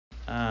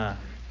So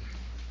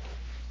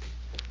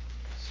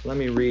let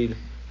me read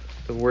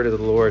the word of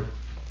the Lord.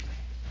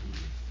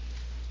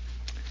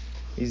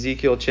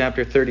 Ezekiel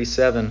chapter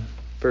 37,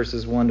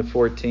 verses 1 to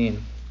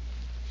 14.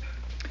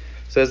 It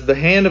says, "The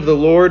hand of the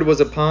Lord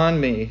was upon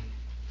me,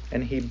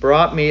 and he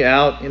brought me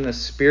out in the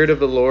spirit of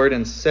the Lord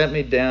and set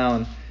me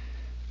down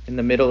in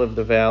the middle of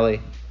the valley.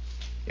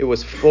 It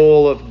was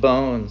full of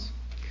bones.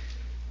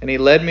 And he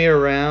led me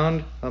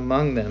around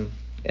among them,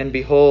 and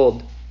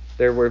behold,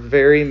 there were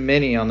very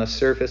many on the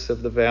surface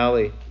of the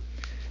valley.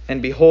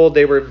 And behold,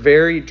 they were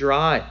very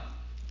dry.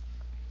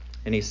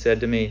 And he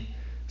said to me,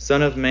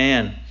 Son of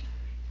man,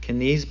 can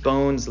these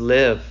bones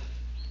live?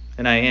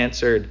 And I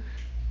answered,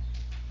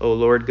 O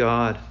Lord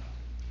God,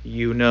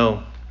 you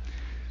know.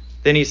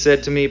 Then he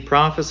said to me,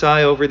 Prophesy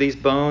over these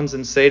bones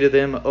and say to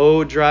them,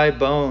 O dry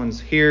bones,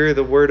 hear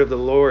the word of the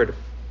Lord.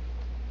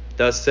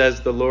 Thus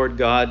says the Lord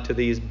God to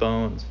these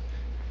bones,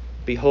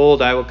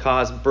 Behold, I will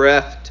cause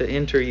breath to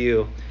enter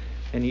you,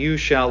 and you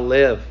shall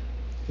live.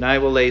 And I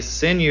will lay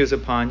sinews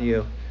upon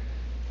you,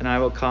 and I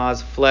will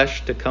cause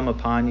flesh to come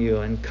upon you,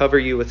 and cover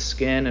you with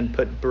skin, and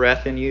put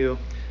breath in you,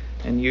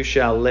 and you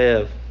shall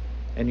live,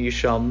 and you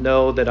shall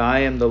know that I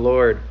am the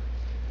Lord.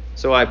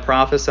 So I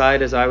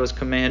prophesied as I was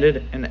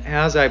commanded, and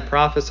as I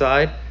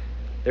prophesied,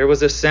 there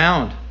was a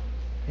sound,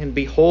 and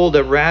behold,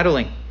 a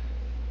rattling,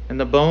 and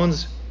the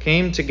bones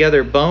came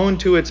together, bone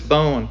to its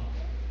bone.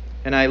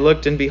 And I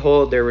looked, and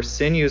behold, there were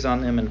sinews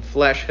on them, and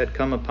flesh had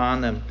come upon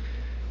them,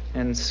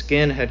 and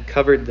skin had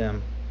covered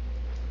them,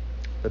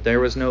 but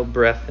there was no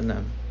breath in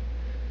them.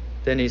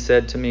 Then he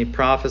said to me,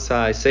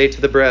 Prophesy, say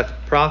to the breath,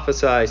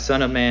 Prophesy,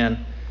 Son of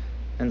man,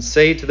 and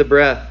say to the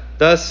breath,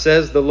 Thus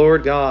says the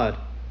Lord God,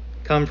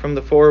 Come from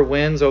the four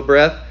winds, O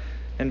breath,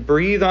 and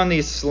breathe on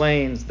these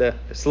slain,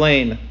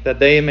 that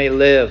they may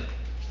live.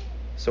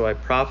 So I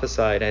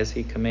prophesied as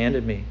he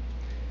commanded me.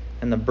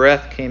 And the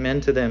breath came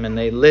into them, and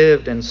they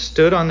lived and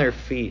stood on their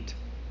feet,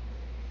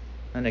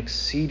 an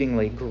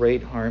exceedingly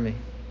great army.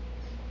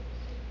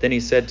 Then he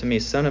said to me,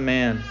 Son of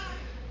man,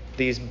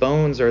 these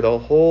bones are the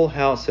whole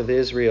house of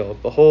Israel.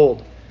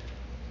 Behold,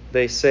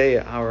 they say,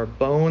 Our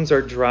bones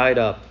are dried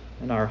up,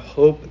 and our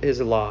hope is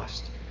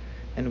lost,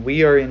 and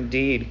we are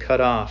indeed cut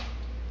off.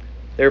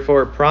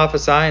 Therefore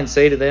prophesy and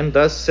say to them,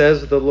 Thus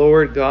says the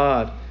Lord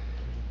God,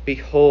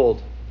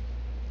 Behold,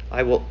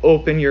 I will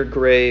open your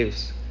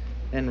graves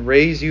and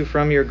raise you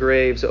from your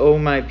graves, O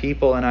my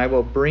people, and I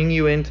will bring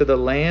you into the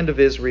land of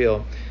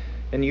Israel,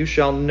 and you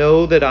shall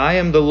know that I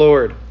am the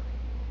Lord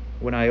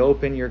when I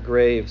open your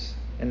graves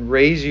and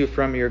raise you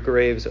from your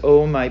graves,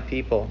 O my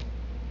people.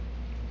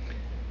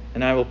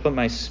 And I will put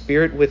my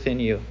spirit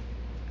within you,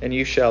 and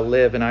you shall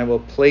live, and I will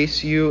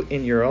place you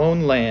in your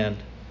own land.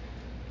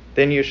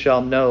 Then you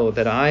shall know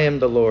that I am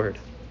the Lord.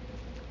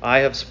 I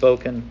have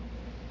spoken,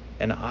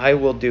 and I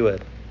will do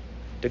it,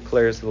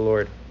 declares the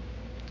Lord.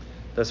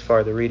 Thus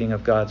far, the reading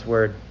of God's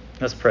word.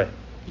 Let's pray.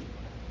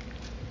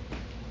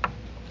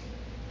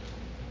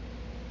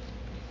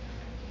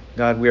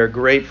 God, we are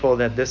grateful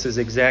that this is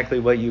exactly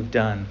what you've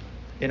done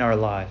in our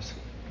lives.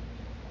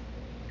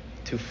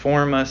 To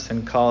form us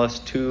and call us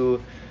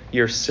to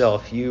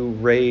yourself. You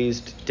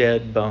raised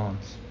dead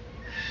bones.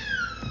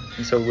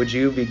 And so would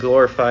you be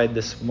glorified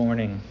this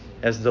morning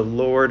as the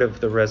Lord of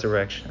the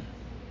resurrection.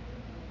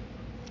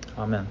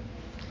 Amen.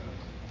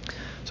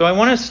 So I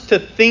want us to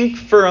think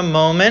for a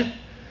moment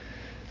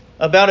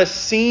about a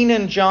scene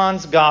in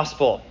John's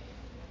gospel,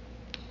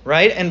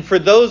 right? And for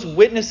those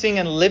witnessing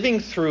and living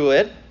through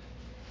it,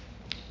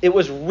 it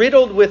was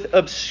riddled with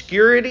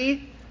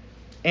obscurity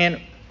and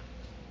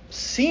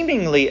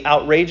seemingly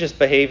outrageous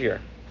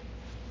behavior,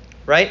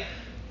 right?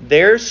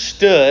 There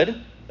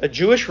stood a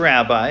Jewish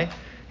rabbi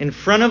in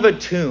front of a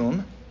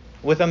tomb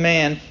with a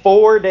man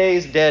 4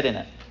 days dead in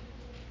it.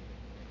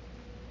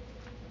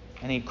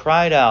 And he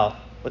cried out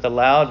with a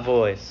loud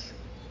voice,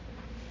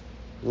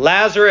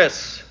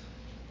 Lazarus,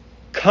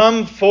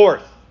 come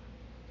forth.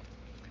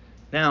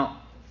 Now,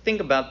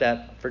 think about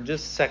that for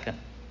just a second.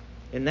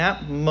 In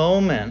that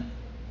moment,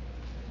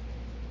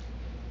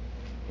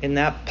 in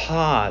that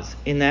pause,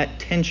 in that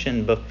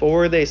tension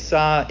before they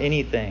saw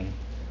anything,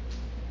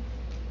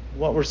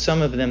 what were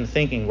some of them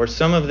thinking? Were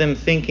some of them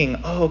thinking,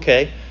 oh,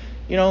 okay,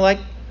 like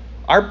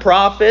our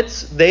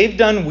prophets, they've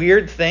done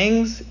weird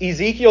things.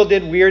 Ezekiel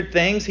did weird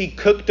things. He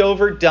cooked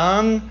over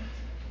dung.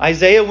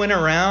 Isaiah went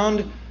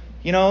around,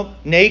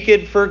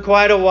 naked for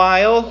quite a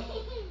while.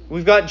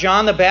 We've got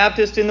John the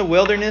Baptist in the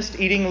wilderness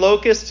eating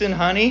locusts and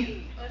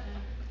honey.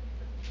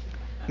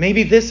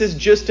 Maybe this is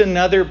just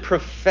another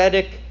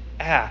prophetic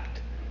act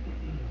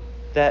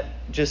that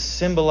just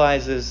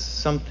symbolizes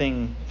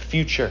something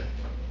future.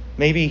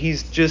 Maybe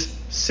he's just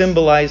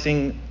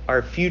symbolizing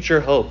our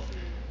future hope.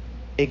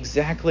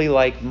 Exactly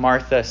like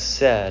Martha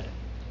said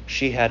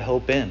she had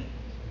hope in.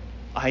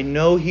 I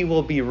know he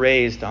will be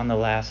raised on the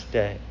last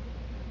day.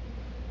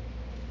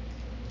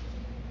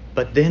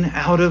 But then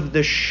out of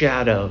the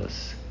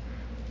shadows,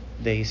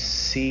 they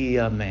see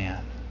a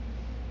man.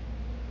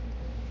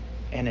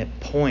 And it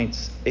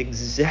points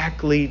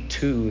exactly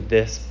to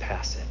this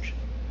passage.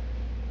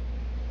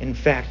 In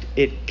fact,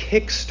 it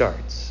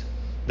kickstarts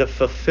the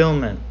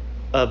fulfillment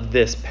of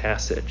this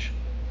passage.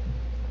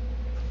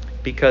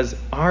 Because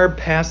our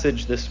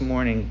passage this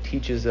morning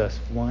teaches us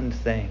one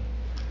thing.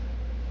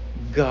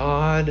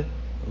 God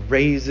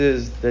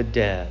raises the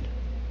dead,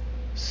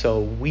 so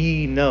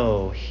we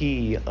know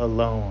he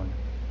alone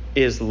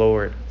is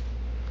Lord.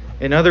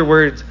 In other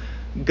words,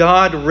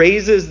 God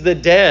raises the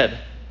dead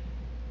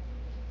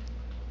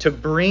to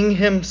bring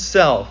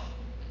himself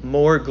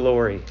more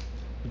glory,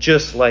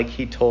 just like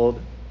he told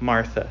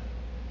Martha.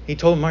 He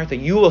told Martha,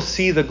 you will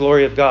see the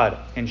glory of God,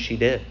 and she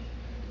did.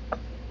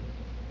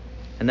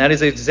 And that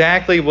is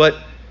exactly what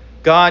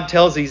God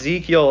tells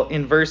Ezekiel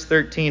in verse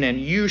 13. And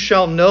you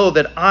shall know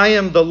that I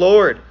am the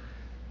Lord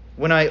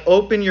when I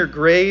open your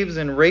graves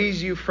and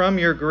raise you from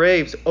your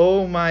graves,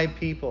 O my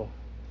people.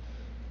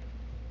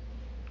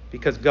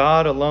 Because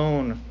God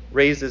alone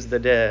raises the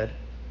dead,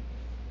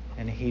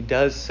 and he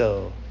does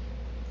so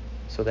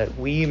that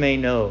we may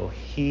know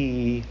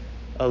he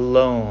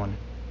alone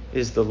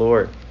is the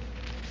Lord.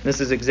 This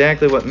is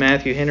exactly what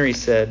Matthew Henry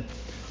said,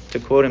 to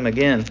quote him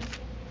again.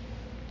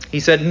 He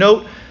said,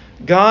 note,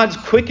 God's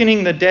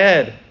quickening the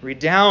dead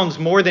redounds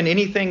more than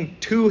anything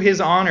to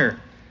his honor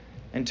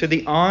and to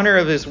the honor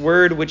of his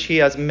word, which he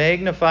has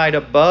magnified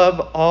above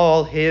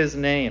all his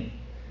name,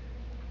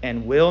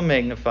 and will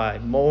magnify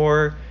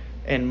more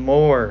and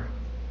more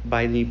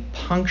by the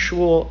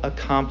punctual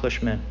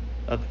accomplishment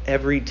of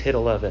every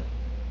tittle of it.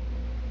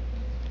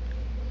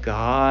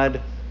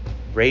 God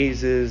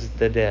raises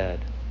the dead,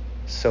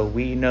 so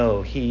we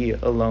know he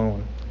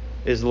alone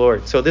is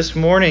Lord. So this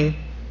morning,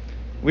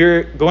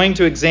 we're going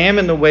to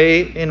examine the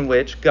way in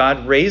which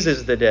God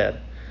raises the dead.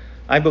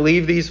 I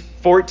believe these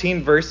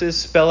 14 verses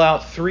spell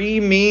out three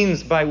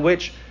means by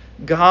which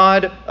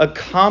God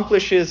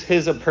accomplishes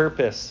his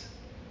purpose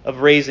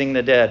of raising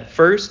the dead.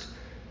 First,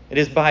 it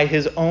is by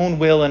his own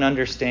will and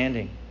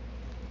understanding.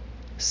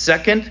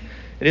 Second,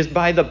 it is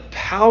by the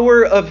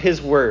power of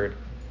his word.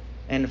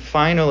 And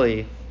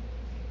finally,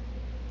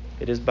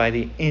 it is by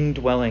the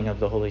indwelling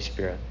of the Holy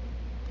Spirit.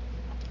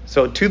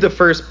 So to the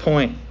first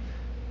point,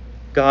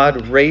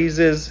 God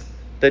raises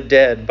the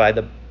dead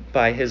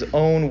by his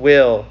own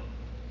will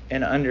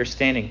and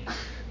understanding.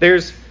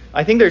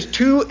 I think there's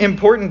two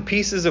important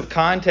pieces of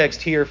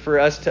context here for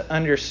us to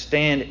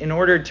understand in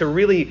order to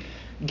really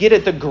get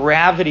at the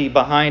gravity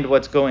behind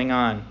what's going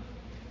on.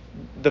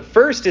 The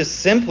first is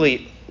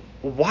simply,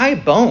 why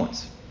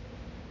bones?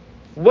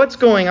 What's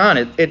going on?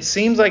 It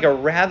seems like a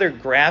rather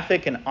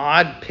graphic and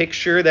odd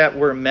picture that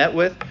we're met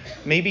with,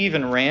 maybe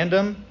even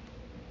random.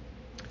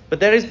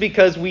 But that is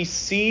because we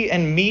see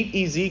and meet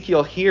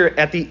Ezekiel here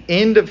at the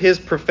end of his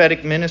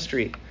prophetic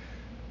ministry.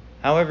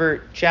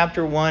 However,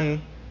 chapter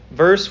 1,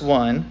 verse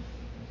 1,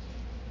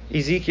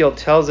 Ezekiel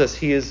tells us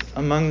he is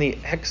among the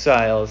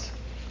exiles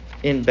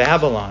in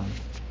Babylon.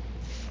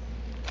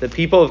 The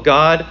people of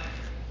God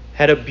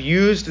had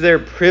abused their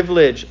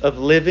privilege of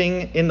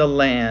living in the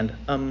land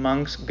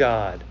amongst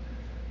God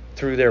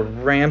through their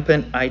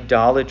rampant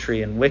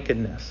idolatry and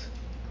wickedness.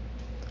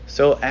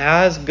 So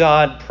as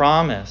God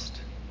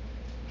promised,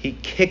 he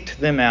kicked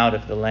them out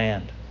of the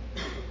land.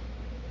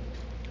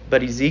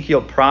 But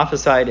Ezekiel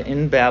prophesied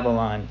in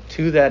Babylon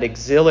to that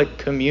exilic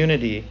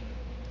community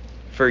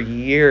for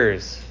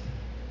years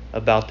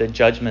about the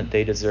judgment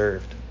they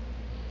deserved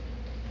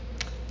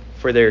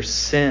for their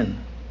sin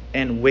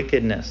and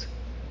wickedness.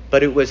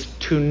 But it was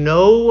to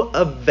no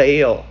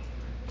avail,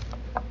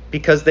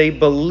 because they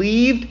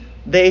believed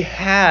they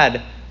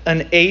had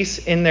an ace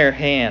in their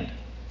hand.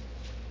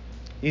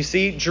 You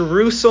see,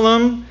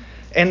 Jerusalem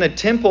and the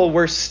temple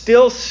were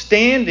still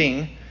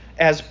standing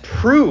as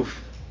proof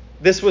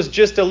this was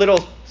just a little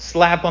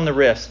slap on the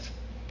wrist.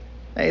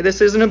 Hey,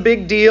 this isn't a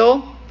big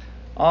deal.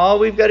 All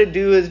we've got to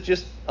do is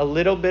just a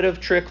little bit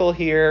of trickle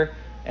here,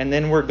 and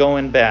then we're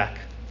going back.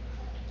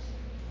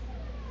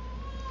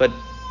 But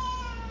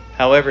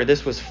however,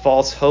 this was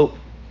false hope.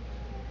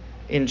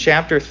 In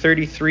chapter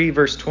 33,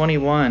 verse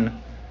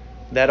 21,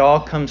 that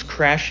all comes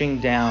crashing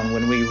down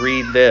when we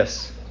read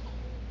this.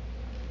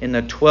 In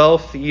the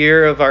 12th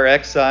year of our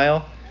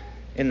exile,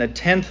 in the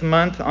 10th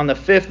month, on the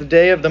 5th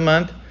day of the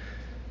month,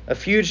 a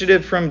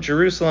fugitive from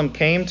Jerusalem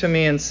came to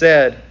me and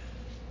said,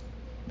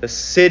 the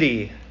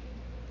city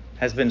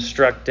has been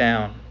struck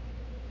down.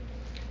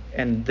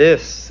 And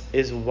this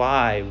is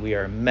why we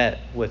are met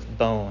with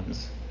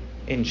bones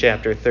in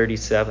chapter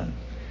 37.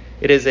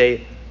 It is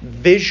a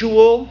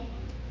visual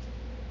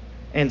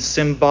and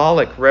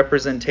symbolic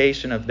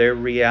representation of their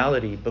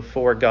reality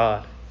before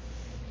God.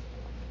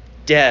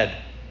 Dead,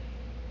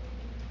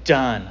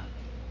 done,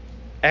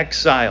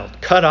 exiled,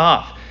 cut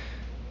off.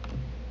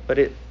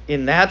 But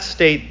in that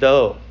state,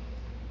 though,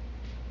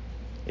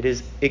 it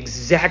is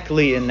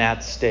exactly in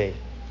that state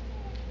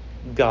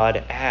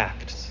God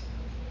acts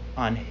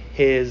on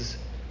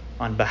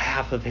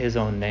behalf of his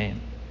own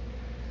name.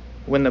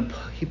 When the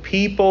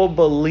people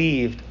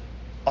believed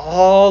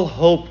all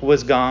hope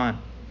was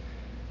gone,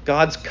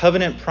 God's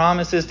covenant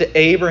promises to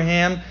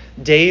Abraham,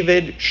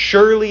 David,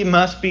 surely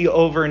must be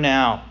over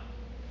now.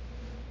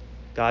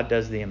 God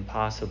does the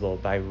impossible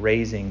by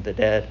raising the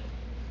dead.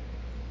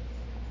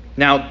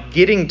 Now,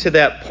 getting to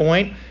that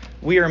point,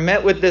 we are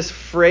met with this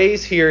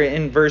phrase here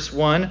in verse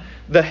 1,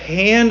 the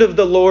hand of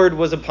the Lord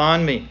was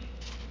upon me.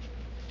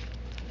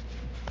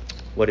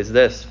 What is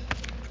this?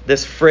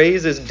 This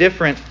phrase is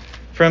different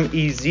from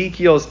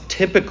Ezekiel's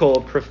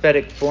typical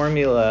prophetic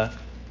formula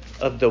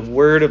of the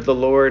word of the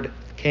Lord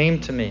came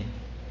to me.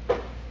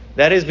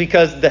 That is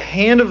because the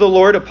hand of the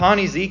Lord upon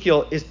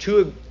Ezekiel is to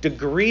a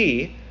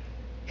degree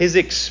his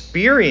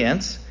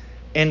experience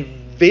and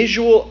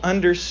visual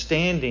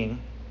understanding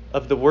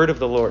of the word of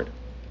the Lord.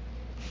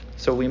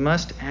 So we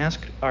must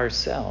ask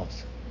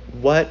ourselves,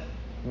 what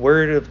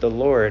word of the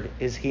Lord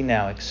is he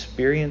now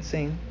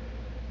experiencing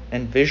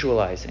and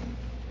visualizing?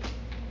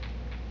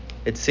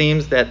 It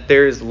seems that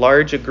there is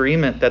large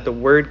agreement that the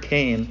word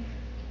came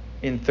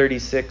in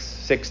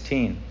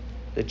 36:16,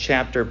 the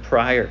chapter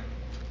prior.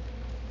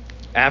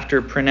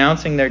 After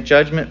pronouncing their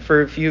judgment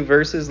for a few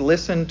verses,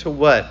 listen to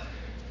what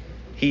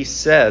he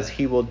says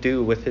he will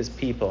do with his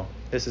people.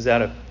 This is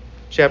out of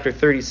chapter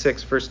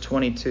 36, verse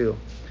 22.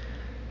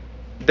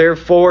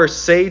 Therefore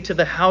say to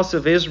the house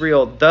of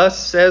Israel,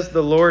 thus says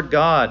the Lord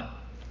God,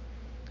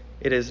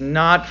 it is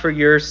not for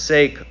your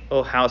sake,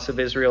 O house of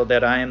Israel,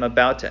 that I am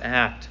about to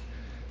act,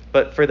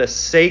 but for the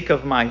sake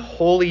of my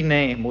holy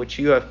name, which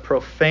you have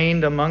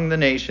profaned among the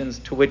nations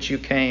to which you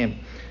came.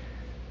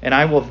 And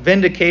I will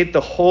vindicate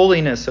the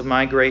holiness of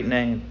my great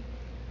name,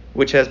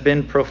 which has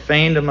been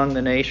profaned among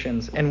the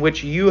nations, and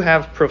which you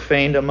have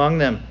profaned among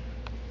them.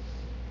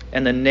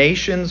 And the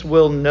nations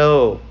will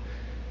know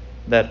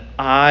that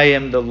I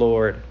am the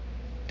Lord,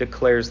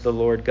 declares the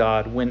Lord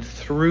God, when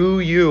through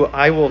you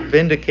I will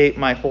vindicate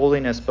my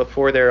holiness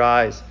before their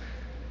eyes.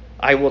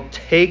 I will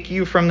take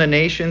you from the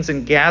nations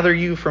and gather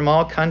you from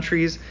all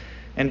countries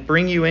and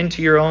bring you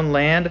into your own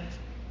land.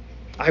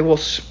 I will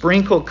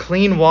sprinkle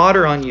clean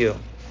water on you,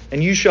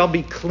 and you shall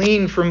be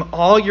clean from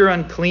all your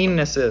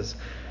uncleannesses,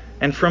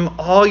 and from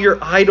all your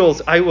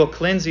idols I will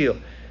cleanse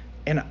you.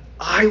 And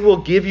I will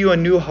give you a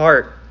new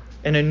heart,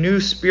 and a new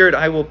spirit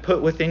I will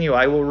put within you.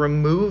 I will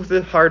remove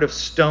the heart of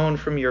stone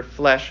from your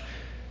flesh,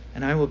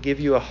 and I will give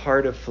you a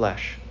heart of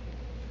flesh.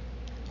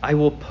 I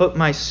will put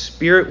my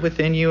spirit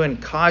within you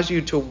and cause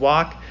you to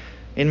walk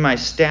in my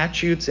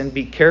statutes and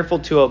be careful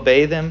to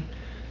obey them.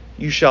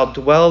 You shall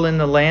dwell in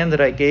the land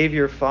that I gave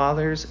your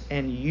fathers,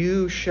 and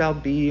you shall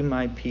be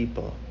my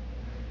people,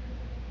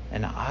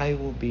 and I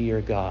will be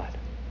your God.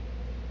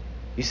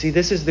 You see,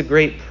 this is the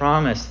great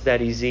promise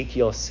that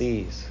Ezekiel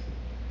sees.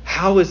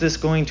 How is this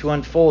going to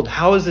unfold?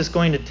 How is this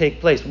going to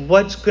take place?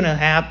 What's going to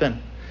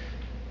happen?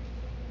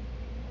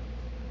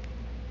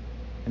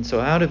 And so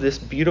out of this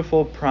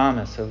beautiful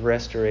promise of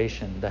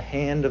restoration, the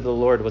hand of the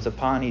Lord was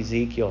upon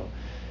Ezekiel,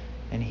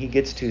 and he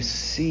gets to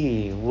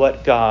see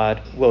what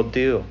God will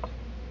do.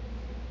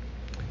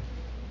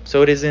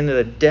 So it is in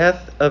the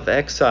death of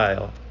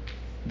exile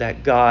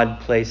that God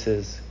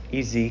places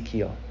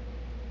Ezekiel.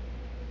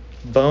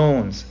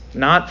 Bones,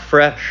 not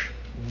fresh,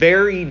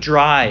 very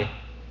dry,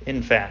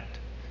 in fact.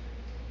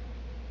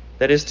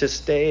 That is to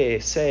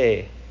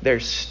say, their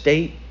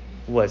state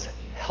was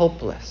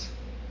helpless.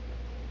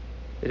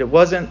 It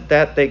wasn't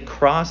that they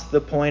crossed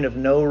the point of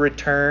no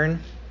return.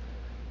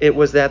 It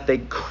was that they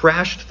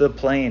crashed the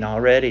plane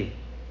already.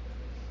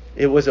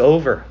 It was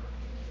over.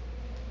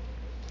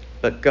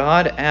 But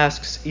God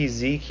asks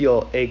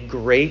Ezekiel a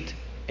great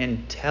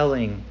and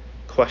telling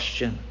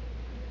question.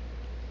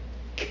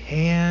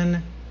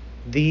 Can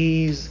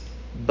these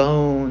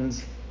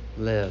bones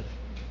live?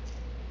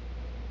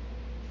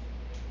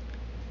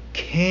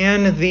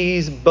 Can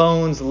these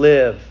bones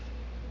live,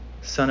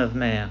 Son of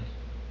Man?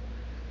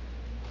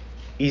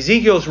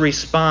 Ezekiel's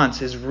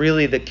response is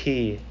really the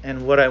key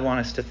and what I want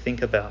us to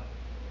think about.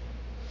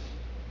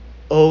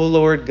 O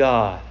Lord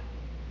God,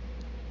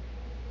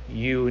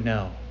 you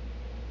know.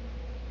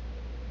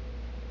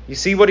 You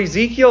see, what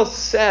Ezekiel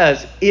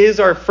says is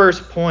our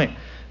first point.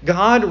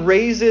 God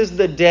raises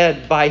the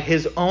dead by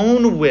his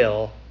own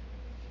will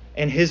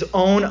and his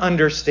own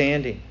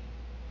understanding.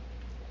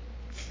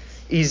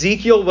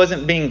 Ezekiel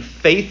wasn't being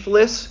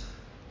faithless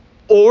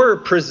or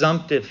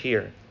presumptive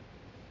here,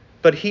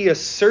 but he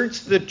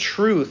asserts the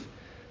truth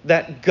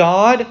that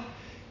God,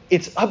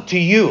 it's up to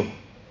you.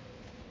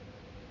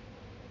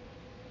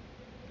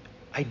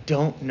 I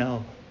don't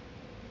know,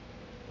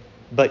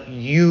 but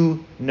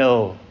you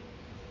know,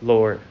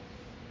 Lord.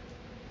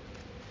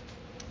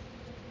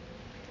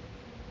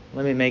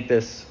 Let me make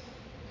this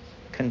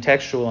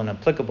contextual and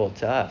applicable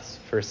to us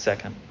for a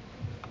second.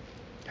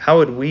 How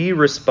would we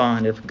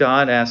respond if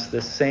God asked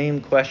the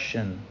same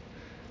question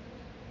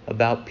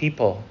about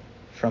people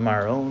from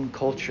our own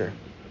culture?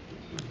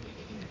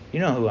 You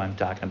know who I'm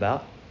talking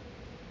about.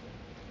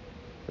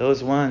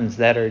 Those ones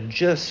that are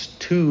just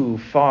too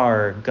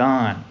far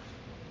gone.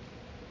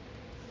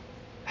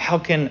 How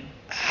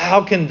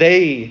can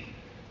they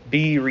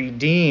be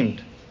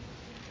redeemed?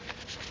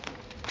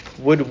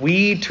 Would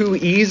we too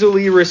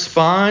easily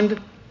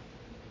respond?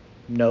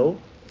 No.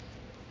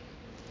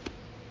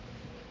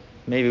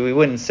 Maybe we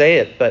wouldn't say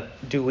it,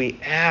 but do we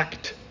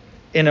act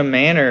in a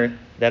manner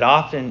that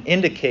often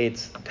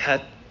indicates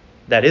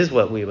that is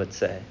what we would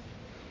say?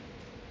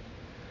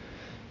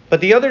 But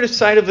the other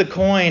side of the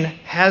coin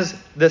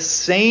has the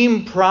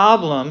same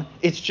problem.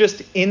 It's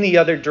just in the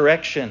other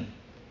direction.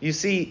 You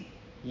see,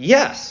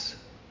 yes,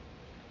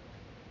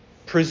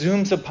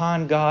 presumes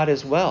upon God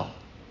as well.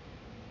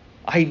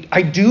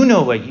 I do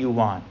know what you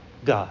want,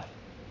 God.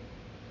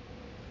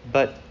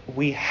 But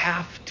we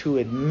have to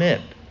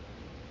admit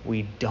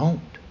we don't.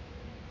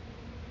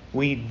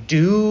 We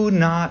do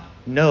not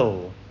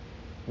know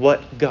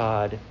what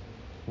God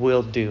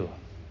will do.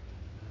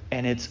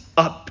 And it's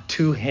up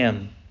to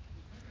him.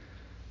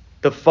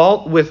 The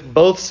fault with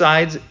both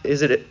sides is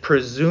that it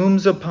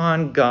presumes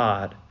upon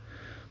God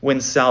when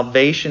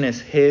salvation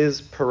is his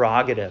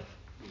prerogative.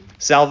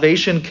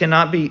 Salvation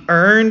cannot be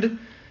earned,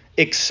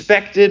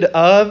 expected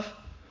of,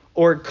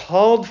 or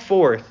called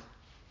forth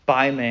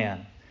by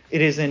man.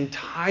 It is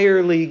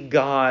entirely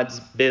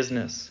God's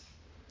business.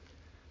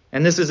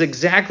 And this is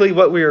exactly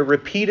what we are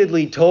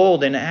repeatedly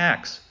told in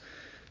Acts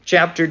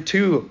chapter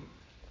 2.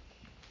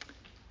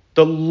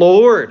 The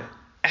Lord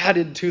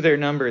added to their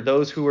number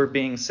those who were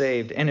being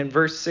saved. And in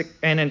verse 6,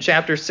 and in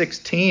chapter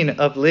 16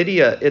 of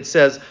Lydia, it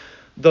says,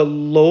 the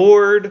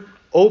Lord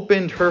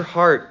opened her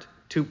heart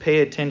to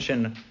pay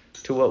attention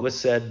to what was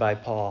said by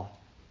Paul.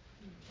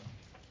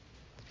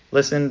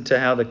 Listen to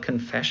how the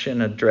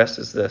confession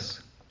addresses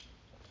this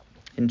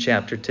in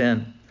chapter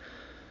 10.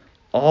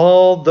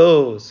 All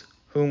those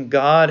whom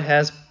God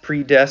has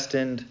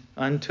predestined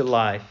unto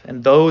life,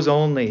 and those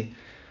only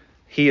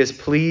he is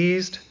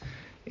pleased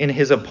in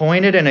his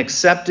appointed and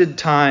accepted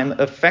time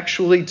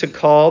effectually to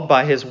call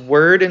by his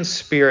word and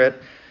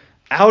spirit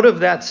out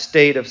of that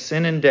state of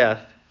sin and death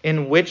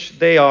in which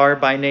they are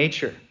by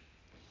nature,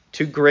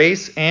 to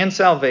grace and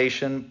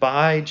salvation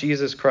by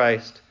Jesus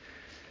Christ,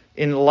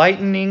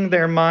 enlightening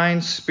their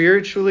minds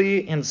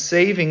spiritually and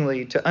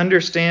savingly to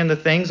understand the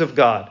things of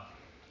God,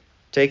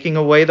 taking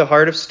away the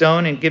heart of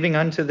stone and giving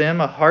unto them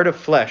a heart of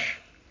flesh,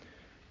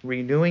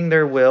 renewing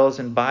their wills,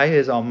 and by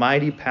his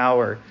almighty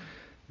power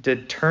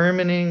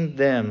determining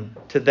them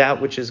to that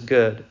which is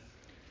good,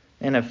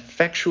 and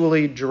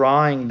effectually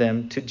drawing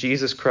them to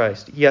Jesus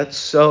Christ. Yet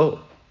so,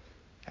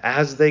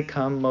 as they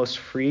come most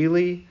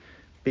freely,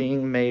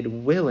 being made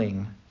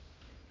willing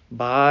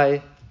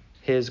by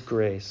his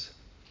grace.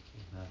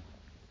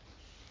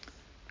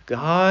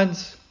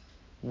 God's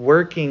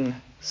working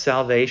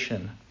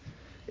salvation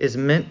is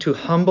meant to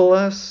humble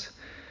us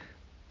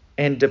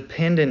and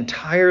depend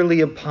entirely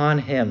upon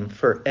him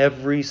for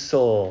every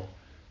soul,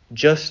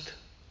 just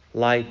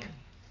like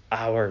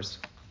ours.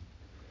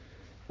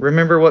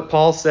 Remember what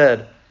Paul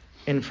said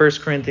in 1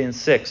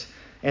 Corinthians 6.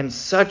 And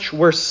such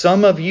were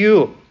some of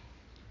you,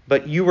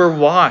 but you were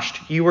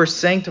washed, you were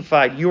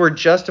sanctified, you were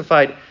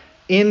justified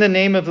in the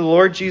name of the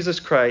Lord Jesus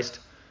Christ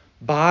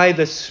by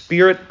the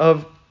Spirit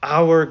of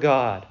our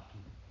God.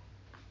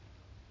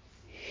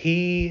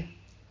 He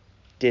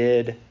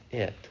did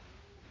it.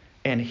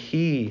 And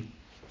he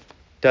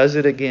does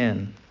it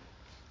again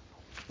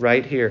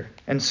right here.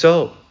 And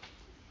so,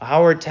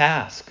 our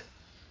task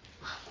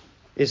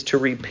is to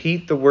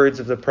repeat the words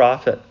of the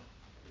prophet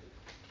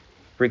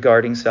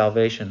regarding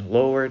salvation.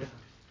 Lord,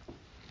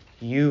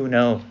 you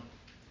know.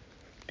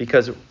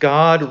 Because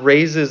God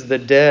raises the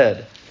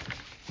dead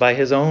by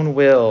his own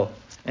will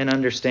and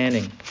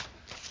understanding.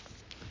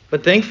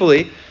 But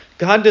thankfully,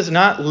 God does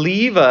not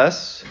leave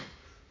us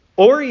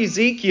or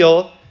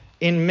Ezekiel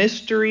in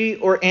mystery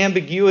or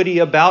ambiguity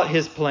about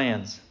his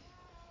plans.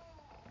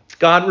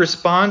 God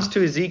responds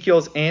to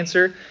Ezekiel's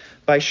answer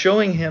by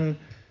showing him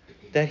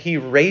that he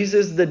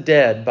raises the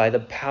dead by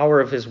the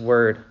power of his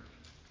word.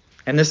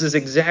 And this is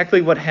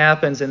exactly what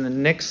happens in the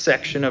next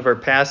section of our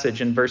passage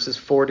in verses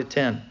 4 to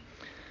 10.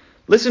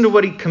 Listen to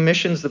what he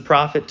commissions the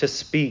prophet to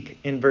speak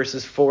in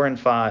verses 4 and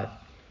 5.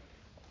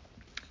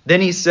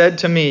 Then he said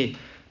to me,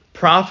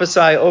 prophesy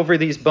over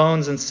these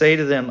bones and say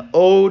to them,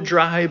 O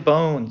dry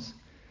bones,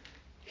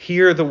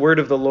 hear the word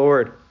of the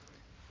Lord.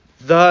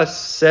 Thus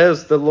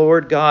says the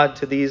Lord God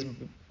to these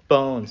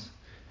bones,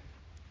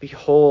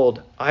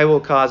 behold, I will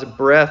cause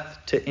breath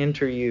to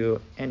enter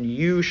you, and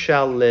you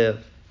shall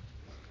live.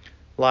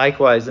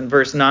 Likewise, in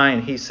verse 9,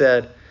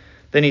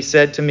 Then he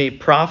said to me,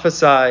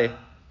 prophesy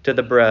to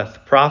the breath,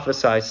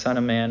 prophesy, son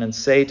of man, and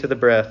say to the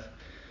breath,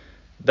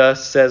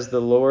 thus says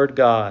the Lord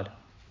God,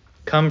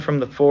 come from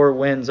the four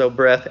winds, O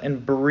breath,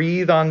 and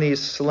breathe on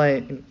these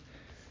slain,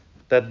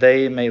 that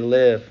they may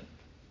live.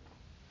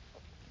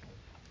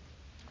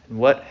 And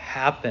what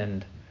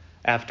happened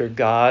after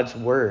God's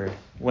word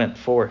went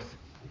forth?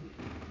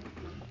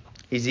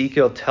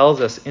 Ezekiel tells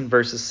us in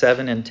verses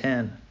 7 and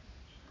 10,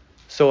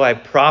 so I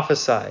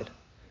prophesied,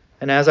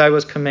 and as I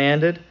was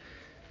commanded,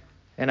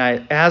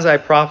 as I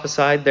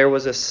prophesied, there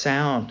was a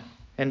sound,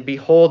 and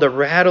behold, a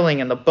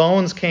rattling, and the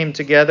bones came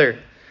together,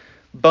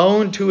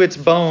 bone to its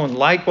bone.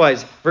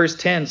 Likewise, verse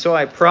 10, so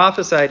I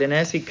prophesied, and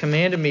as he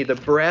commanded me, the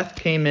breath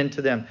came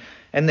into them,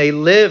 and they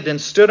lived and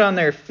stood on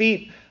their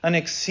feet, an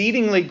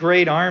exceedingly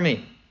great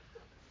army.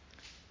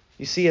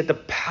 You see, at the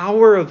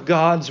power of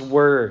God's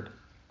word,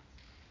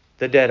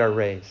 the dead are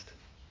raised.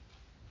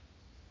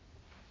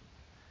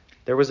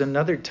 There was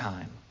another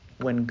time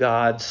when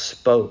God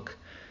spoke,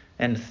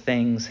 and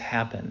things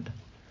happened.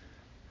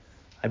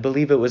 I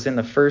believe it was in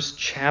the first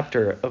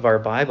chapter of our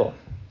Bible.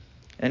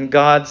 And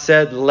God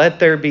said, "Let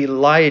there be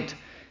light,"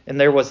 and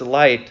there was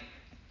light.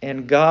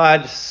 And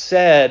God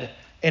said,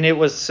 and it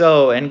was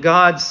so. And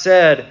God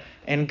said,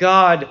 and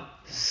God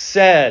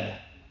said.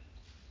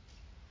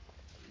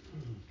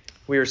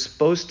 We are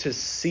supposed to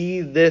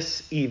see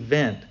this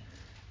event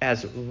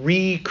as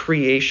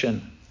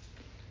recreation,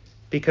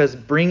 because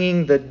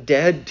bringing the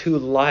dead to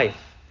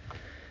life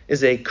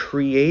is a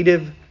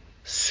creative,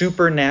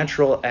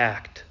 supernatural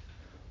act.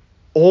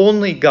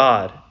 Only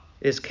God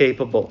is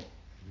capable.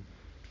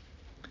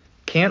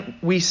 Can't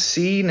we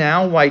see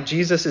now why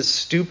Jesus is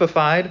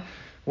stupefied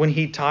when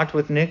he talked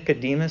with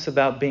Nicodemus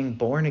about being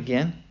born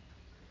again?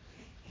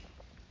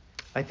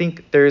 I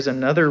think there is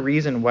another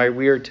reason why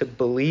we are to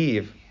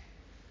believe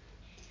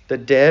the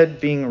dead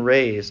being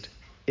raised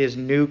is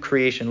new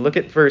creation. Look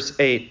at verse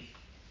 8.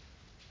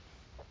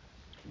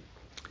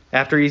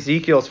 After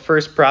Ezekiel's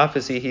first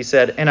prophecy, he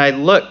said, "And I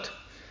looked,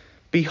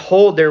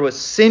 behold, there was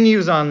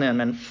sinews on them,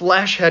 and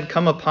flesh had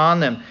come upon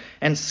them,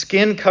 and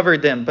skin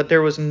covered them, but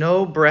there was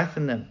no breath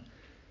in them."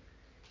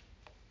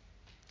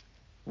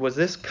 Was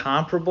this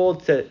comparable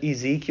to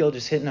Ezekiel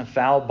just hitting a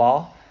foul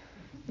ball?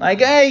 Like,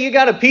 hey, you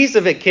got a piece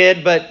of it,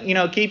 kid, but,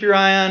 keep your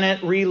eye on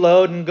it,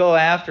 reload, and go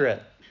after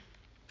it.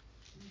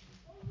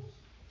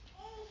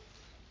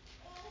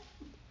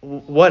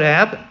 What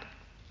happened?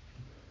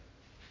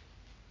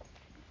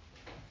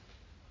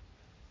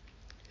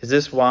 Is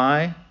this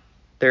why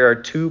there are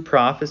two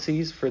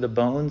prophecies for the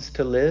bones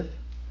to live?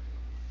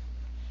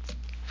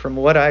 From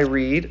what I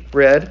read,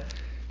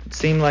 it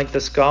seemed like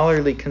the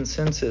scholarly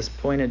consensus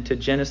pointed to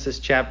Genesis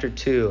chapter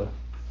 2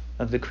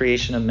 of the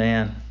creation of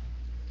man.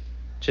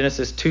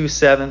 Genesis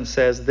 2:7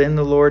 says, "Then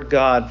the Lord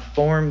God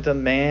formed the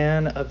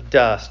man of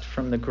dust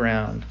from the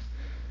ground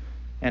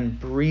and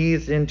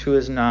breathed into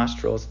his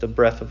nostrils the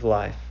breath of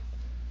life,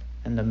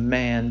 and the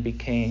man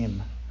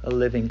became a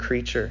living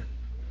creature."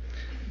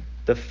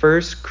 The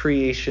first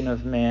creation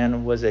of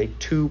man was a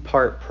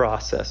two-part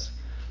process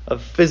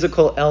of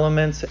physical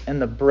elements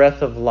and the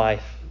breath of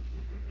life.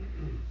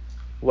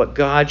 What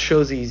God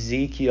shows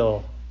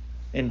Ezekiel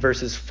in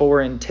verses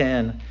 4 and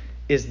 10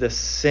 is the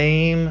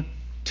same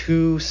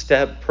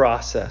two-step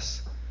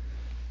process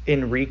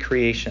in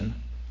recreation.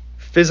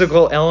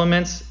 Physical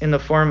elements in the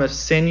form of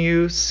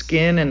sinew,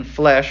 skin, and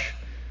flesh,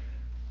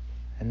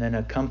 and then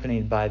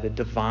accompanied by the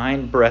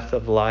divine breath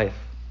of life.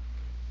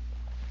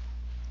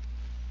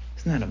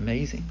 Isn't that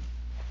amazing?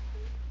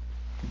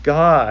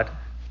 God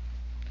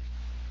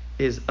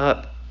is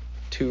up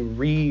to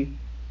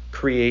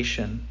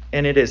recreation,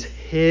 and it is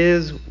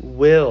his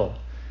will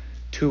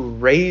to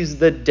raise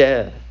the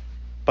dead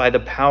by the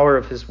power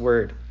of his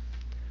word.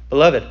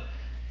 Beloved,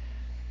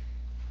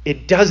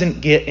 it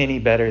doesn't get any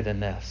better than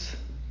this.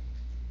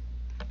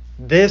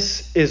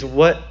 This is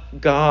what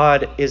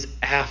God is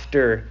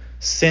after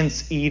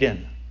since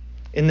Eden.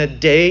 In the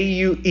day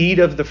you eat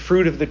of the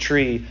fruit of the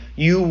tree,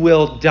 you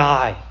will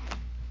die.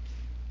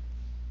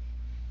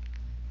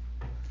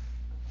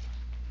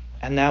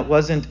 And that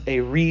wasn't a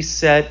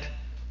reset,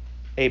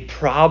 a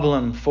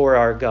problem for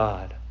our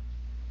God.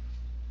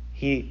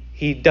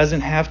 He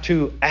doesn't have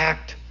to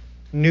act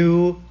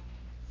new.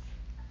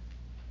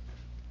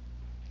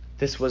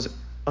 This was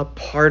a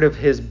part of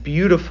his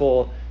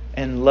beautiful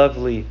and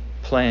lovely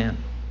plan.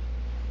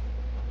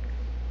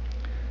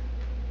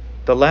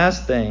 The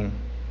last thing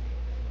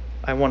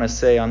I want to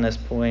say on this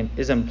point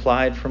is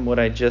implied from what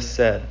I just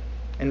said,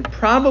 and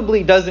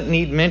probably doesn't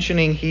need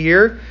mentioning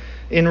here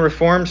in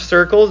Reformed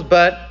circles,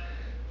 but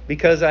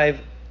because I've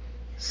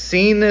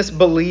seen this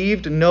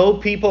believed, know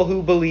people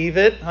who believe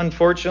it,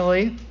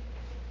 unfortunately,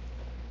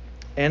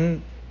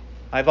 and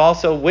I've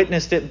also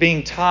witnessed it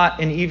being taught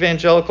in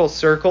evangelical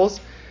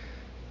circles,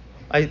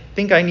 I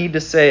think I need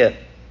to say it.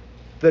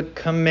 The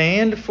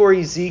command for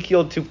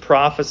Ezekiel to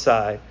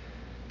prophesy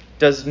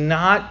does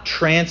not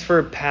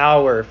transfer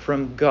power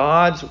from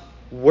God's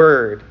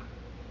word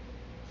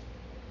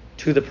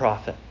to the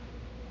prophet.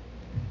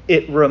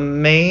 It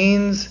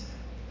remains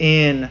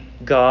in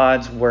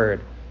God's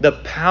word. The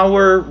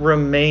power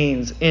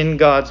remains in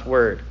God's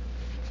word.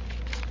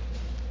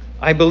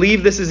 I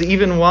believe this is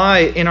even why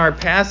in our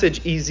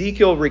passage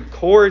Ezekiel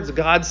records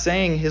God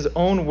saying his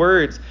own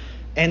words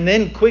and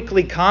then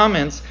quickly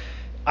comments,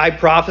 "I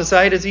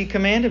prophesied as he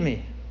commanded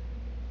me."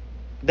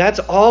 That's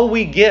all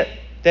we get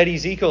that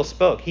Ezekiel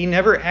spoke. He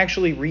never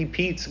actually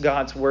repeats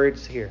God's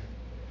words here.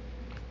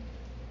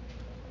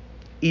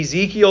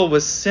 Ezekiel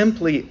was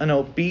simply an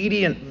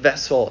obedient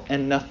vessel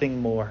and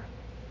nothing more.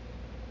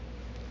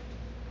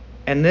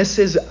 And this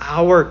is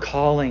our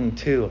calling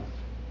too.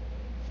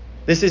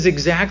 This is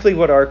exactly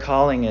what our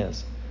calling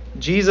is.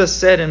 Jesus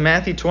said in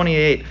Matthew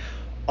 28,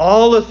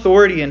 "All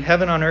authority in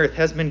heaven and on earth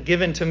has been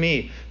given to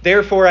me.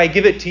 Therefore I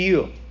give it to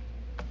you."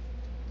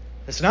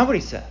 That's not what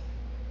he said.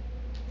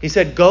 He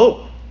said,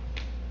 "Go."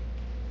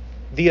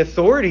 The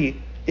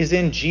authority is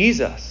in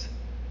Jesus.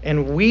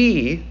 And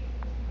we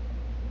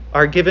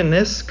are given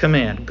this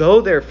command: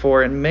 "Go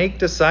therefore and make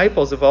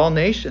disciples of all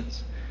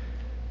nations."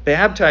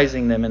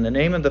 baptizing them in the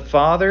name of the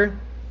Father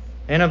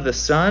and of the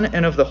Son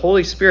and of the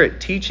Holy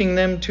Spirit, teaching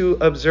them to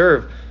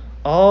observe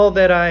all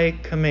that I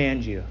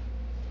command you.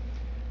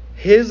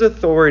 His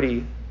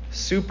authority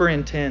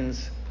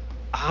superintends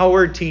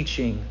our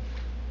teaching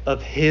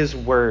of His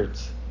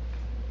words.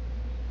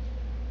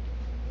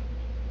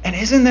 And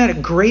isn't that a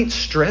great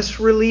stress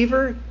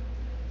reliever?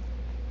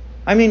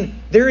 I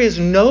mean, there is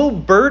no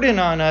burden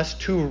on us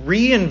to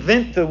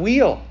reinvent the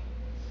wheel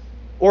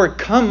or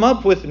come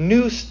up with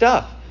new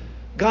stuff.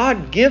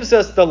 God gives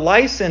us the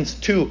license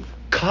to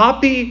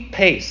copy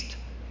paste.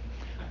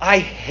 I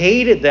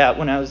hated that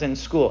when I was in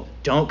school.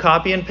 Don't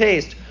copy and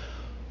paste.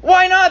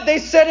 Why not? They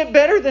said it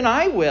better than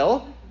I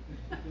will.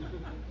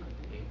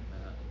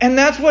 And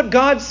that's what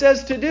God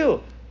says to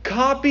do.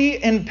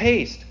 Copy and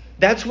paste.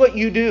 That's what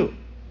you do.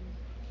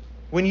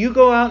 When you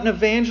go out and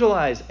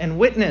evangelize and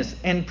witness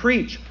and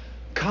preach,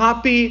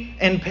 copy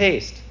and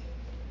paste.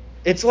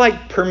 It's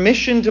like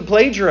permission to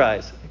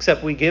plagiarize,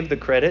 except we give the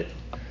credit.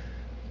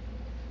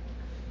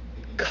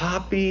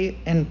 Copy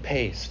and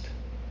paste.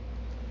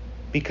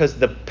 Because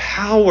the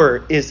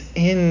power is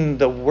in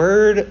the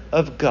Word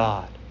of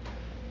God.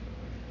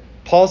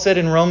 Paul said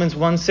in Romans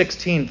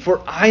 1:16,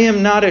 "For I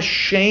am not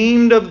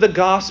ashamed of the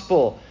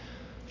gospel,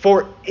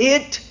 for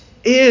it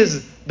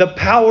is the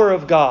power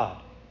of God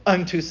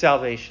unto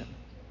salvation."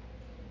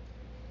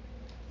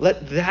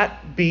 Let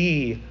that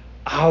be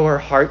our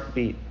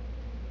heartbeat.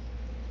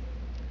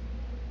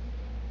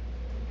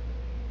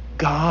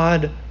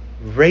 God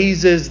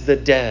raises the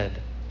dead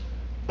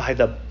by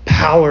the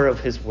power of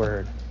His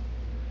Word.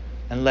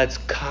 And let's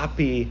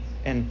copy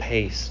and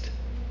paste.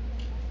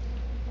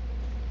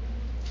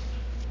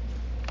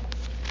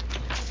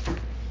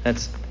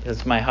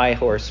 That's my high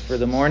horse for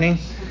the morning.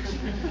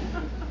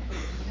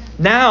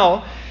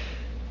 Now,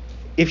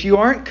 if you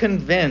aren't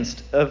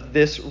convinced of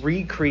this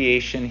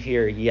recreation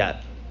here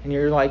yet, and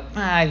you're like,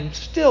 I'm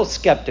still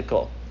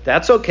skeptical,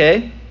 that's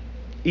okay.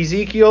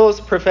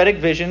 Ezekiel's prophetic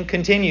vision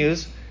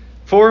continues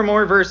 4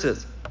 more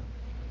verses.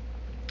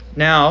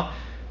 Now,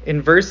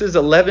 in verses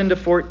 11 to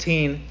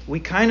 14, we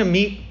kind of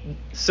meet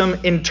some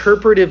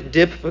interpretive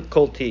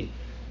difficulty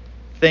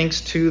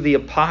thanks to the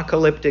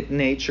apocalyptic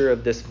nature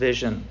of this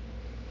vision.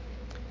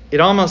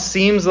 It almost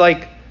seems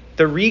like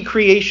the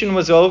recreation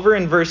was over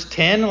in verse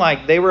 10,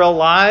 like they were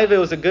alive, it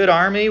was a good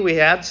army, we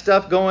had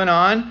stuff going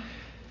on,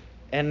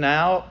 and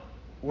now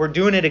we're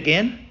doing it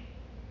again?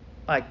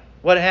 Like,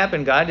 what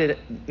happened, God? Did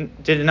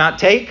it not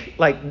take?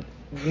 Like,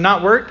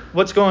 not work?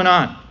 What's going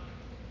on?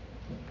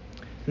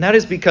 And that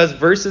is because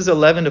verses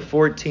 11 to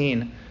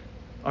 14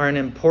 are an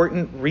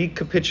important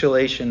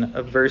recapitulation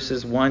of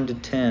verses 1 to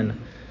 10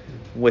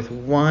 with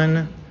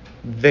one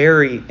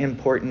very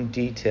important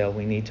detail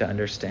we need to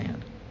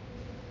understand.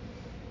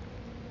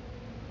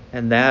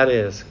 And that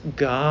is,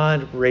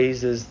 God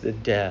raises the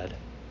dead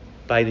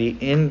by the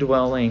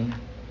indwelling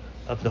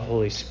of the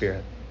Holy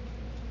Spirit.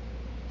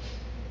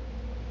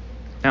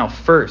 Now,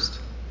 first,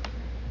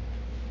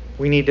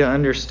 we need to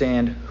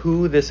understand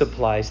who this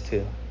applies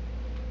to.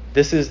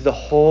 This is the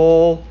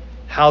whole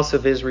house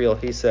of Israel,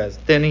 he says.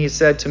 Then he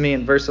said to me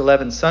in verse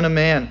 11, Son of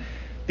man,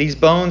 these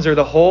bones are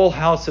the whole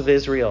house of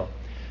Israel.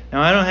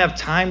 Now, I don't have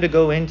time to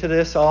go into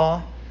this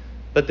all,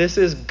 but this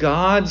is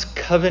God's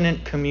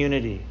covenant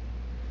community.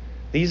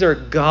 These are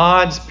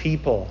God's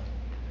people,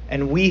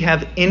 and we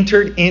have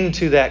entered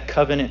into that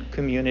covenant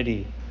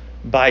community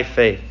by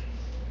faith.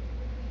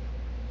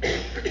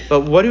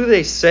 But what do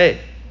they say?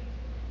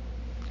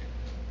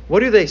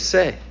 What do they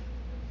say?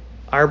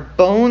 Our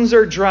bones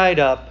are dried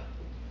up.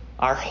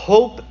 Our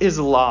hope is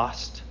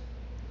lost.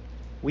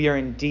 We are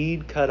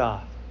indeed cut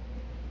off.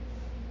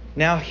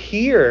 Now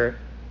here,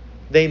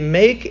 they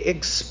make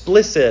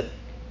explicit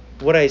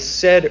what I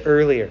said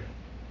earlier.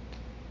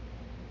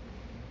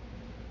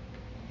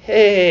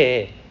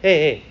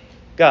 Hey,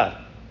 God.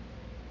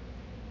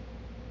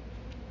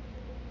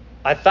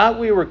 I thought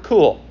we were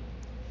cool.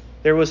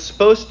 There was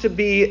supposed to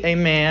be a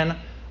man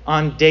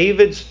on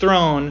David's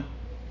throne.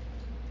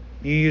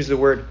 You use the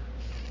word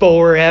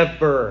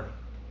forever.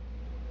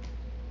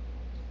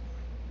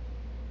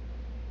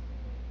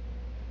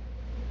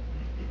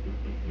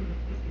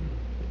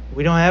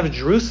 We don't have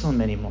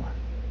Jerusalem anymore.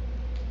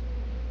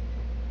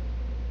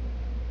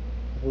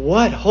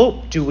 What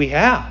hope do we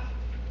have?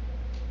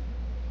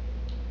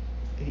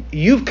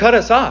 You've cut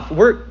us off.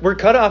 We're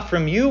cut off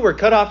from you. We're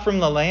cut off from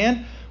the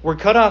land. We're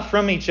cut off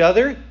from each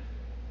other.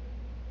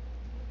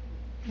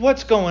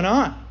 What's going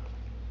on?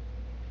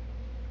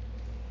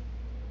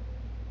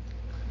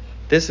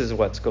 This is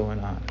what's going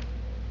on.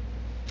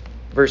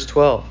 Verse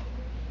 12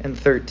 and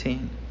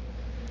 13.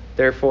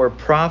 Therefore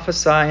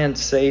prophesy and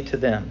say to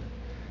them,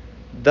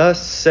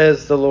 Thus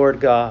says the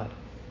Lord God,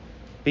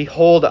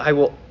 Behold, I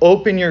will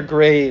open your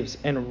graves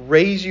and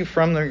raise you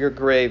from your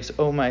graves,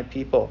 O my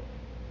people.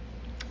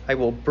 I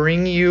will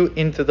bring you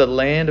into the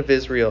land of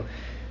Israel,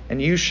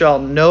 and you shall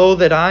know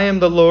that I am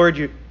the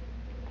Lord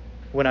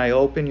when I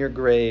open your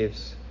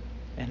graves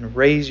and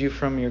raise you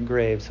from your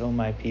graves, O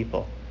my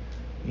people.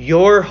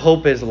 Your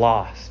hope is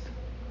lost,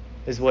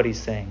 is what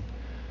he's saying.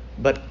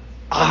 But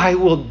I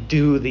will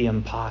do the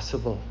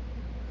impossible.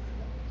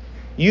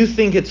 You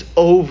think it's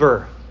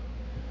over,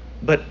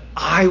 but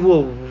I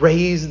will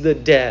raise the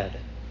dead.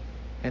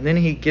 And then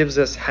he gives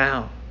us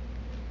how.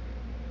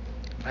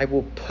 I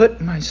will put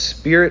my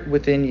spirit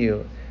within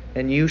you,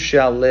 and you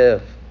shall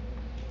live.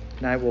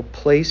 And I will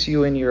place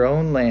you in your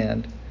own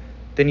land.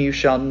 Then you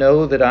shall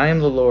know that I am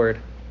the Lord.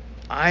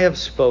 I have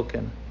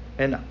spoken,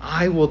 and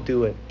I will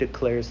do it,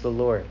 declares the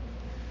Lord.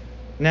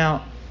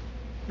 Now,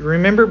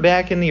 remember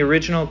back in the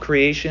original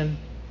creation,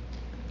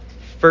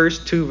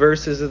 first 2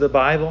 verses of the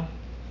Bible?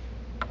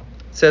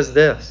 It says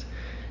this: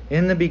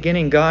 in the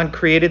beginning, God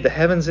created the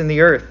heavens and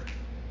the earth.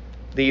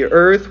 The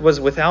earth was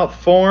without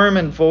form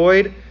and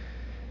void,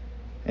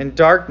 and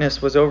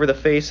darkness was over the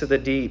face of the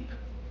deep.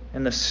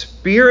 And the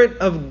Spirit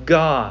of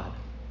God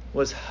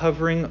was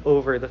hovering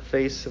over the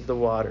face of the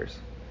waters.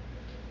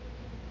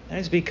 That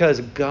is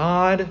because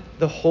God,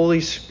 the Holy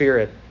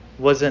Spirit,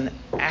 was an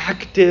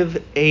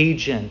active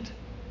agent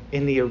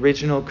in the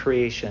original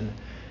creation.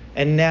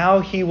 And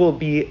now he will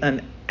be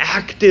an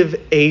active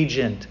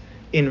agent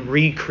in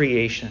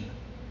recreation.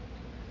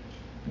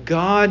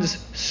 God's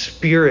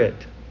Spirit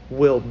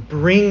will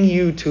bring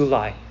you to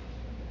life.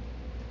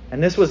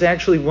 And this was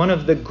actually one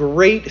of the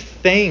great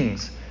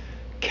things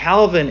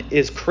Calvin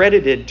is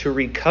credited to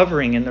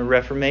recovering in the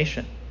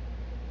Reformation.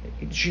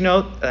 Did you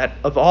know that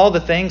of all the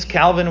things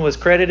Calvin was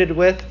credited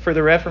with for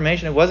the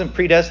Reformation, it wasn't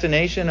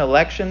predestination,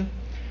 election.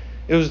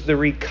 It was the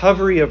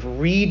recovery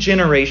of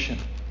regeneration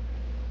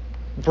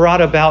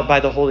brought about by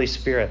the Holy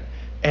Spirit.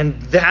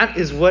 And that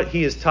is what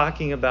he is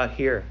talking about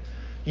here.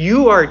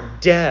 You are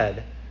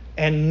dead,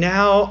 and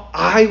now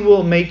I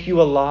will make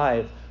you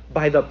alive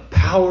by the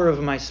power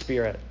of my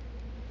Spirit.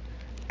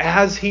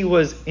 As he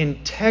was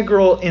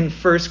integral in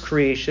first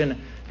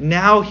creation,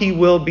 now he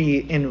will be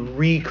in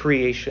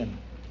recreation.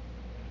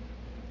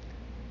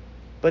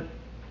 But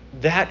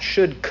that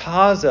should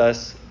cause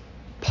us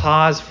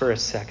pause for a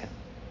second.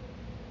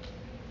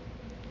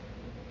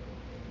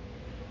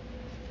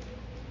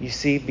 You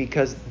see,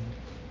 because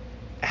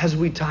as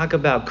we talk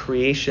about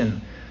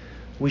creation,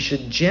 we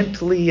should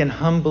gently and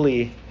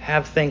humbly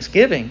have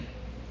thanksgiving,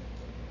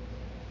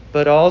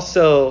 but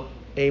also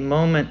a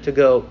moment to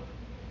go,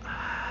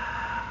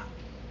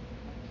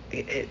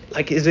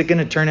 is it going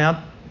to turn out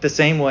the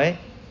same way?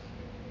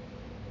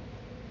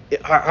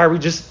 Are we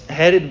just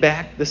headed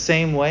back the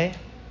same way?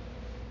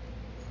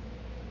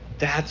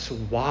 That's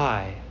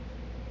why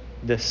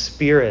the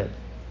Spirit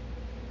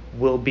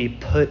will be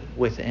put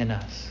within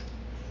us.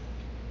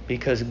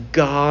 Because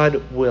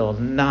God will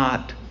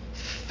not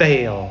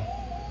fail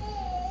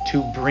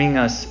to bring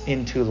us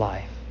into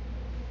life.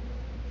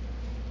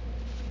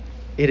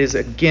 It is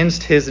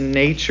against his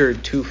nature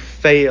to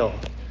fail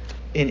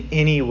in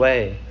any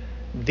way.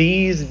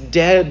 These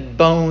dead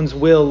bones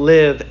will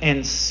live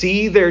and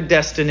see their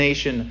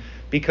destination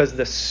because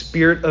the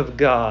Spirit of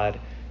God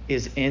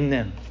is in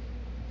them.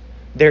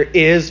 There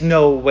is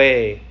no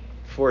way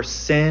for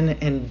sin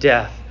and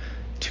death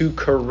to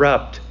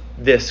corrupt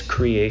this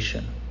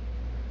creation.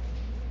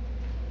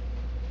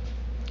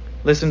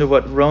 Listen to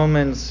what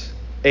Romans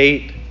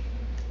 8,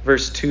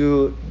 verse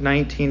 2,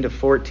 19 to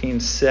 14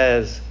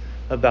 says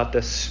about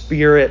the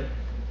Spirit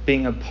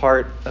being a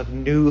part of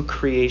new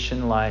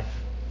creation life.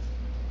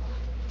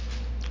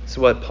 This is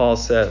what Paul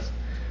says.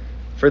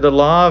 For the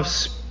law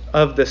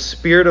of the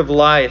Spirit of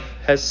life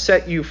has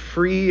set you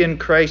free in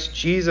Christ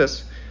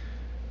Jesus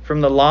from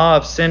the law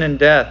of sin and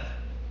death.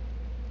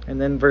 And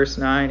then verse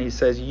 9, he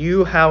says,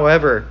 you,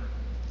 however,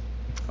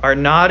 are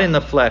not in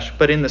the flesh,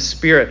 but in the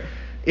Spirit,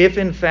 if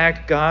in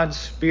fact God's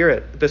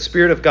Spirit, the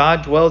Spirit of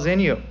God, dwells in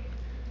you.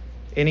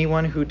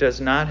 Anyone who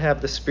does not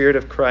have the Spirit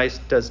of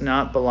Christ does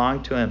not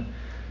belong to him.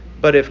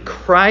 But if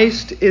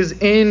Christ is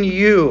in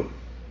you,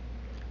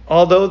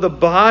 although the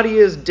body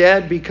is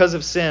dead because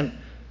of sin,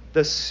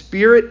 the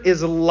Spirit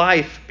is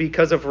life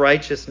because of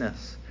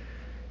righteousness.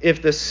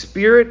 If the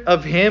Spirit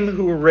of him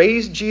who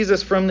raised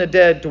Jesus from the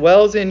dead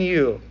dwells in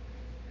you,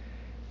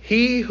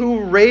 he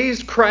who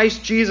raised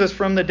Christ Jesus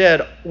from the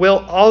dead will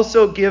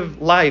also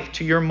give life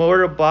to your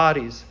mortal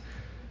bodies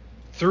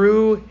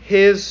through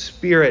his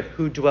Spirit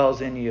who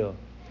dwells in you.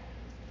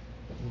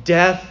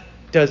 Death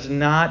does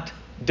not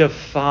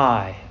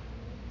defy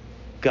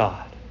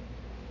God.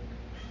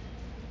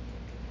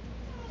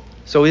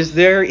 So is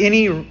there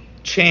any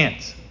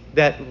chance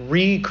that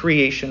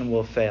recreation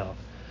will fail?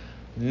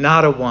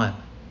 Not a one.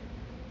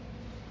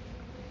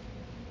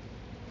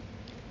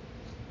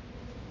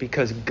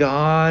 Because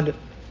God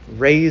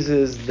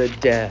raises the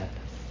dead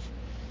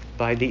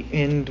by the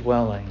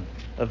indwelling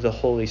of the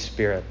Holy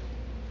Spirit.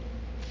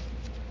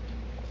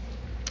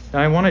 Now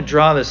I want to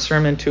draw this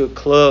sermon to a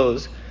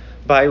close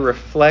by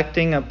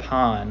reflecting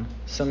upon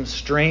some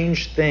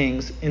strange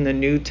things in the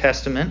New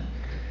Testament.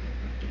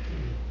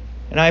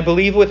 And I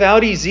believe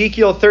without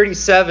Ezekiel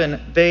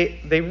 37,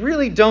 they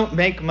really don't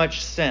make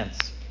much sense.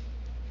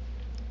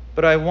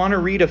 But I want to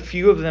read a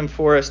few of them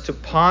for us to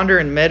ponder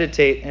and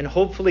meditate and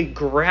hopefully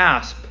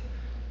grasp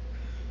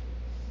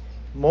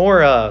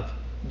more of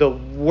the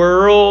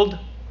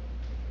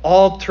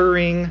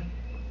world-altering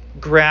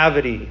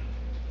gravity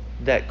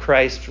that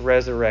Christ's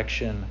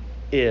resurrection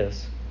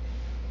is.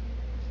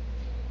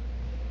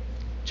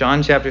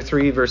 John chapter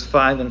 3, verse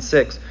 5 and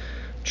 6.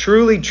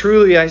 Truly,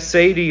 truly, I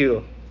say to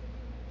you,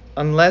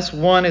 unless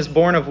one is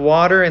born of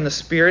water and the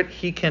Spirit,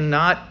 he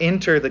cannot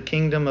enter the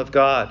kingdom of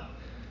God.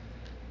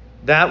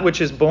 That which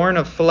is born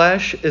of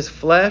flesh is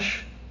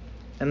flesh,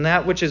 and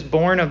that which is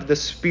born of the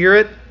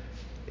Spirit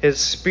is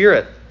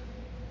spirit.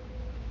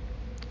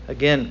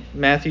 Again,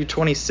 Matthew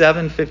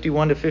 27,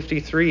 51 to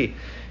 53.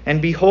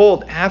 And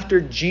behold,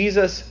 after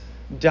Jesus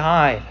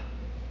died,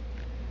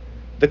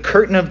 the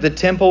curtain of the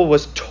temple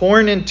was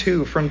torn in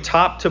two from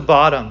top to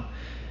bottom,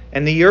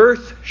 and the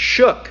earth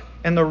shook,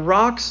 and the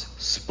rocks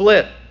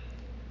split.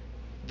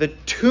 The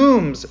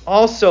tombs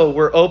also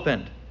were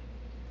opened,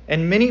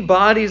 and many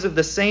bodies of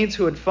the saints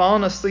who had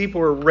fallen asleep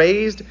were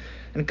raised,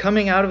 and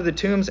coming out of the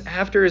tombs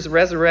after his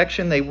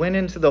resurrection, they went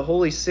into the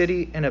holy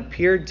city and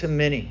appeared to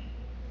many.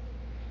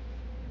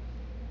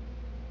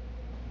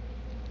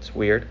 It's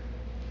weird.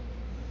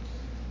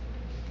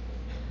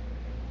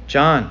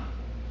 John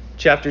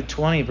chapter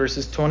 20,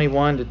 verses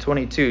 21 to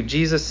 22.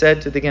 Jesus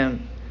said to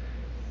them,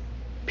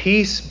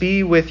 "Peace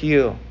be with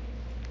you.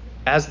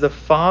 As the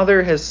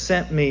Father has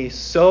sent me,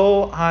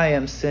 so I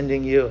am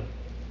sending you."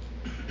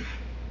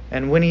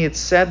 And when he had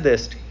said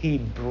this, he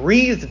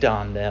breathed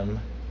on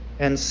them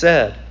and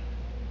said,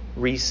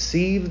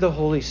 "Receive the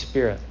Holy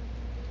Spirit."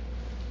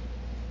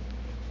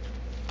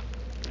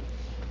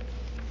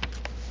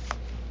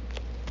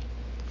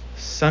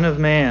 Son of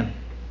man,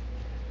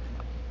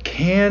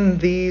 can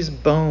these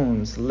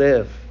bones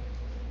live?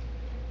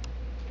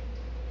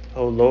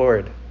 O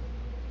Lord,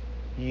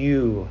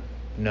 you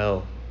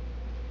know.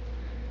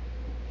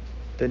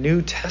 The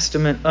New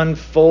Testament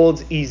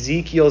unfolds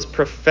Ezekiel's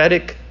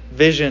prophetic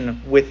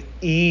vision with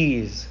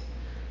ease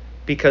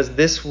because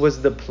this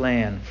was the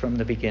plan from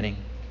the beginning.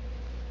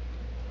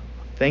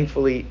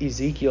 Thankfully,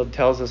 Ezekiel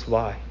tells us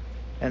why,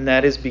 and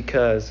that is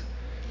because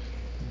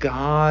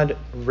God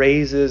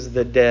raises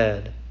the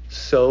dead,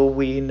 so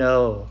we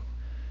know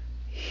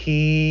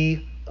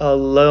He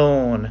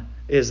alone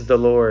is the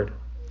Lord,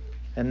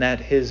 and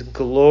that His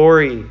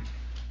glory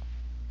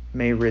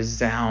may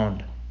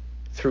resound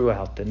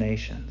throughout the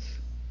nations.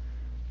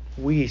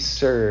 We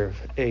serve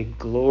a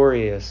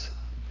glorious,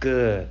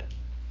 good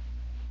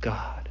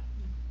God.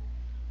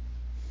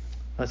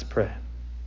 Let's pray.